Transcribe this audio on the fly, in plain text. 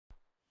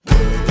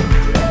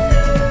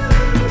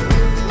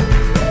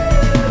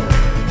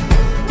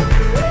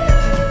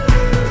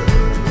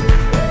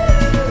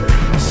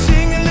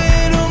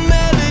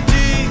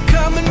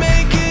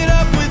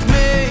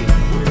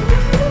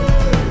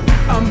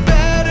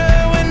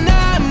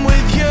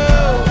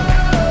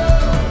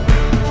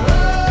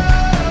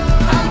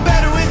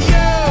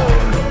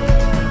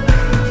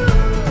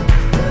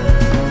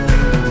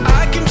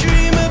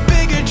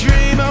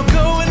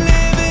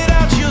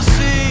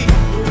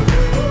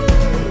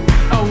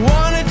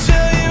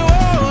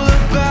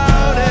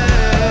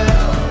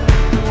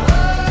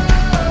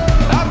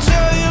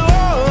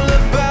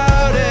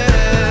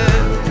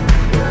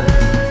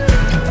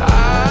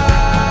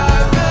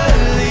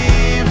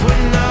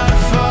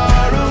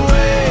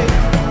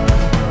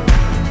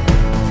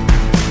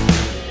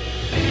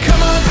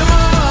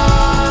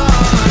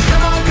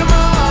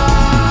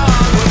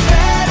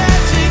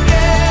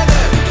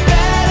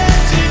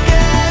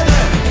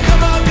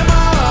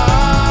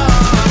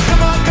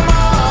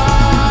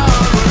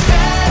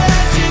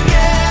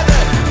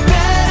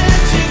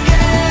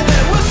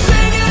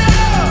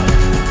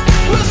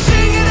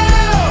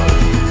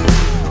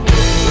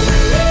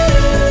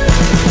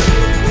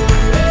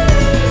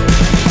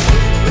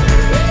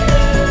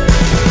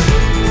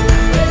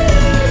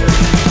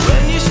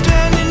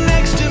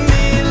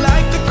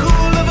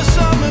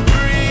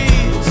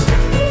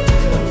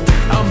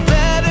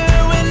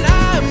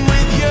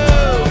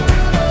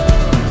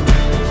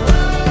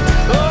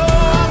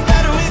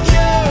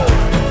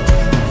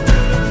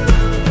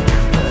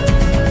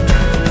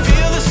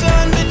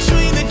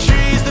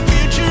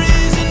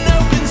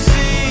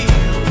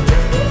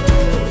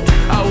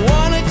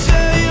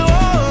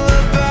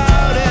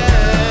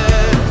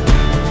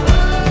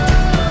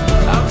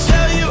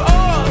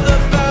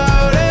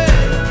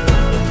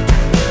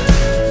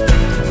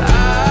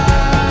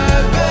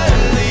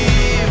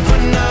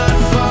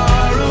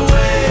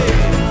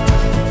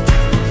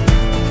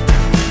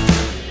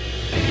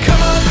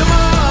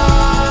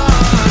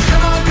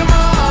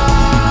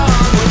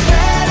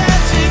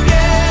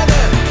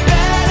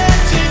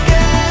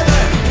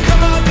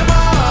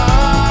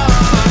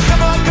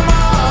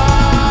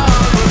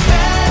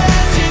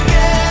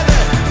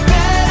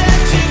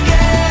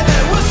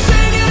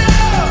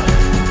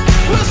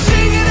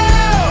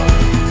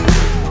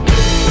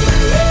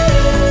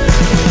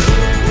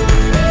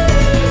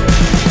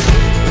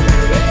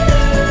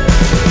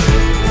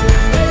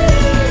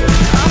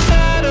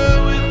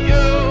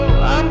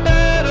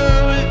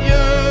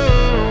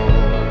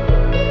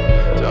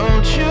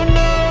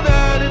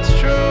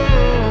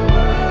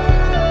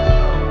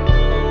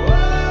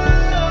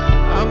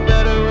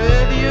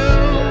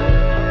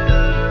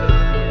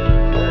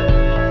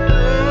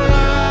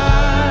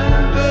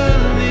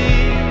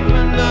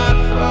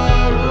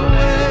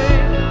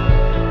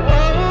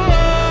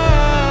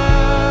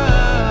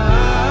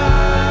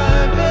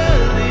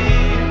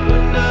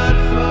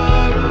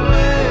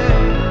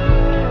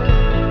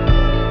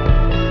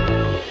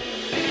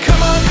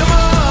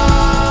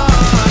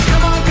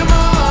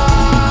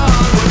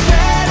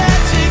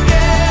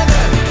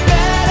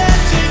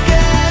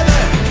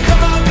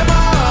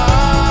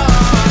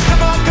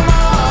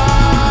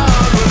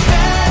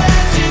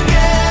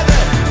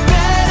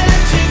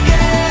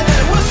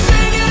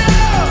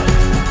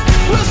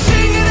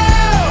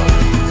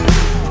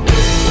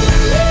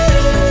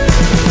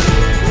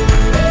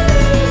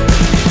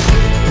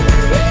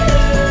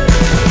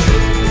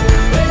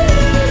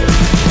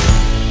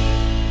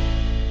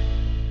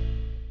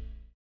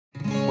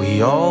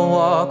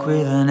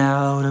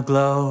out a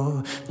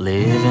glow,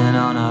 living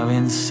on our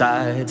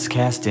insides,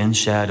 casting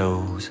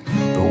shadows.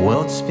 The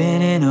world's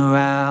spinning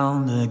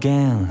around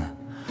again.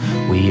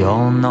 We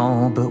all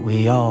know, but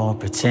we all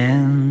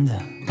pretend.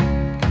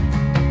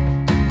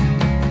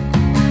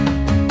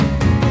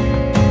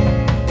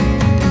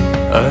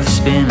 Earth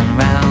spinning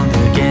round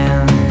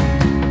again.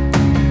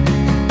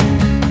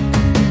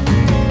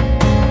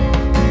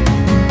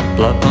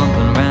 Blood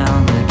pumping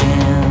round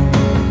again.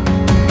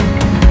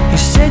 You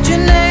said your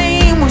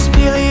name was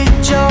Billy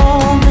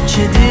Joel, but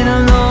you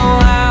didn't know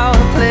how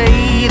to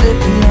play the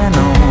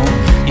piano.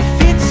 Your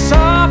feet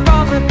soft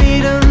off the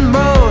beaten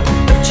road,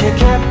 but you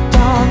kept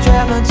on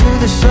traveling to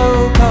the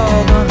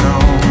so-called unknown.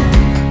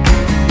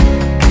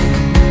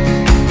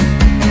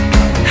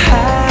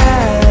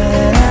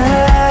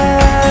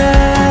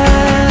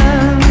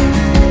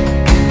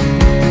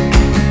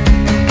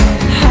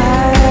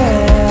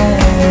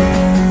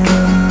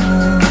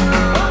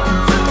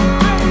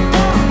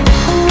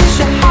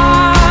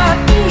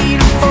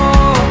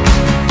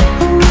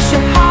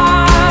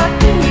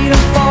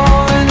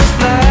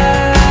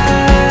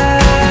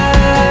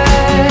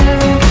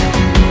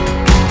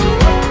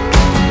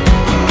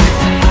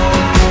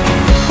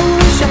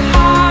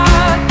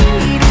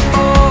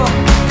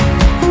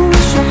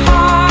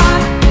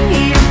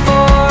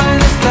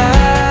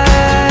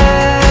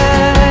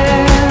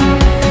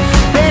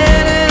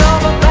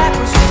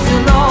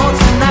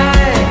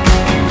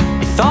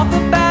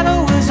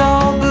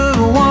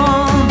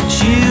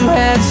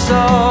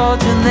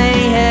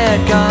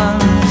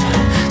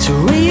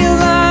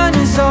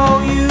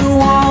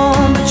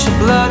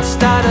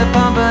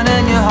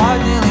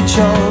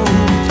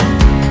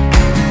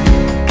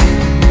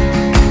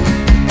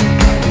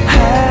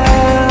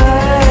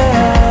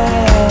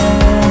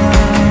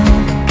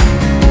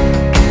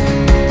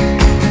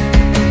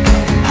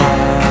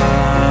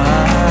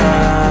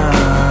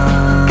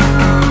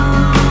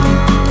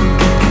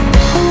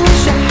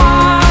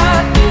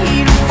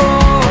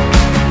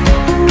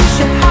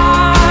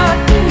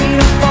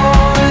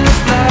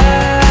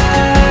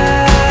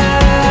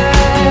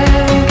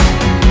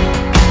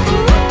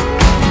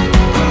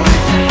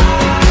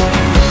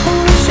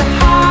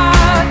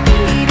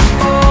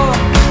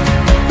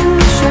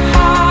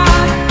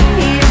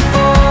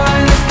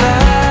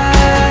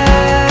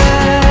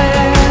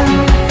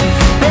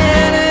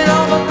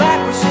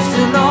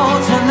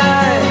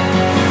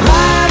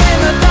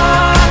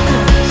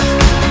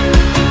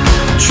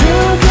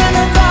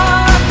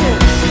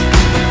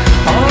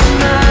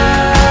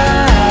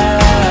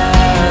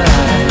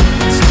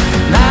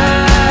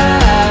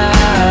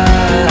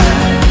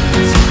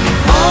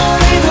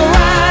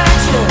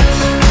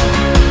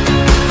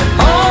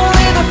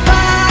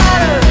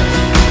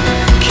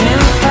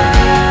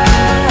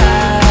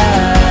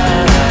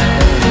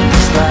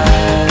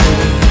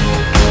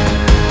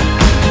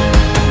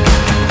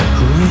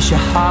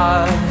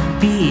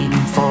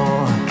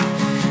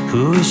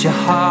 Your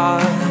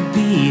heart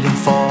beating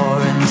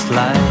for in this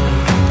life.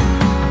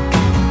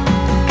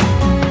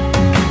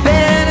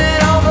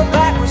 Bending over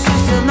backwards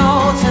just to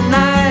know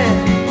tonight.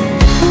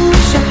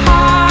 Who's your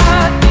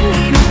heart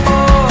beating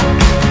for?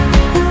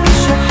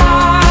 Who's your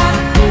heart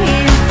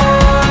beating for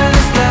in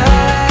this life?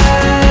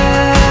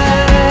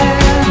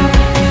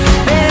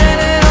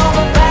 Bending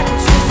over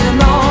backwards just to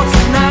know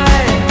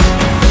tonight.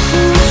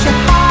 Who's your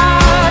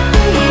heart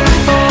beating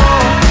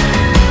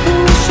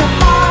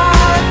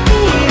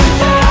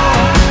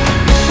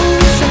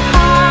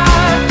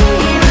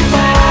for?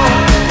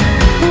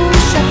 Who's your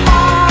heart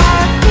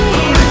beating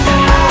for?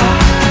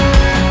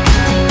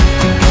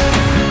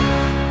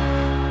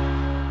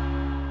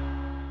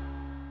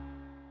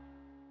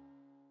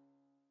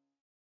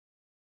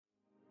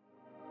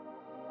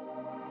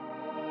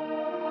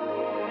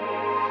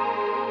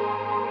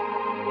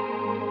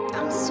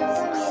 Bounce to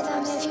the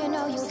rhythm if you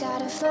know you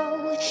gotta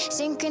flow.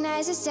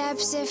 Synchronize the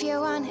steps if you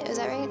want it. Was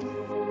that right?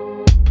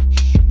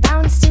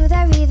 Bounce to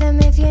the rhythm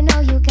if you know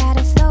you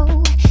gotta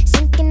flow.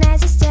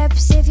 Synchronize the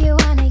steps if you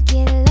wanna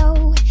get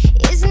low.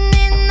 Isn't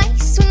it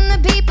nice when the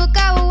people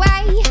go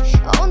away?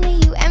 Only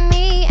you and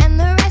me and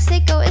the rest they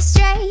go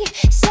astray.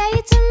 Say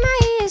it to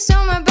me so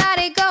my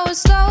body goes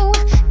slow.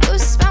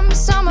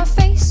 Goosebumps on my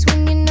face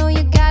when you know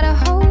you got a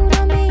hold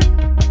on me.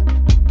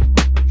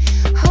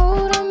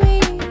 Hold on me.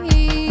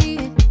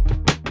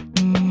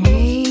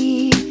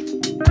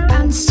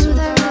 Bounce to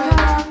the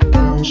rhythm,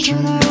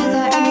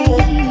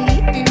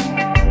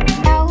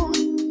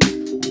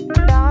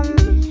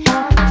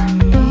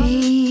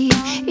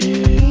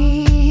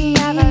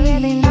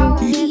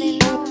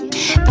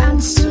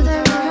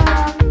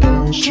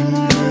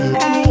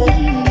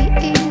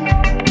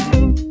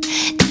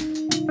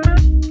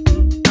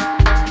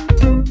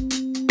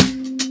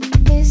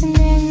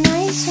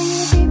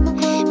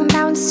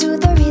 bounce to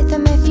the rhythm.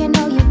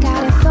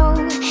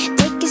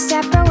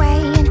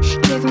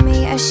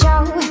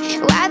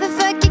 Why the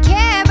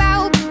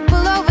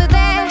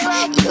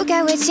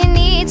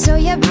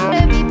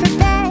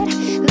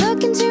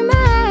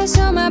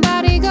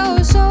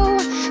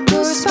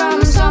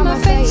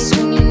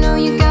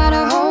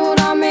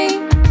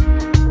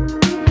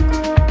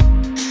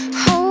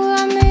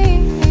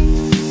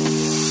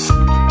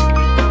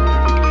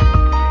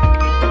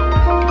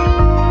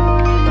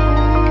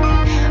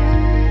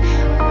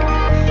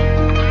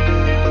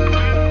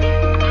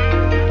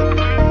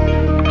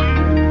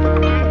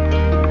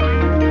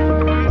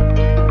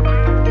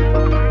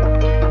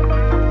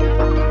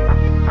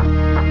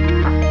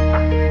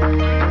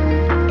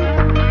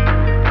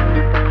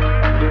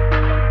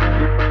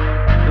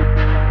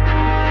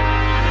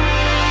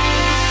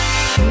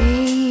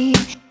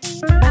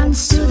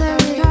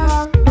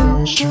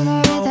to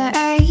the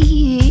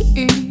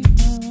rhythm.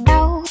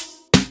 Oh.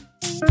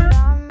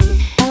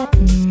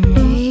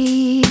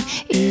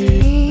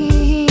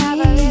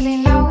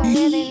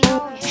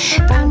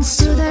 Bounce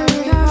to the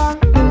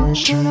rhythm,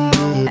 to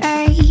the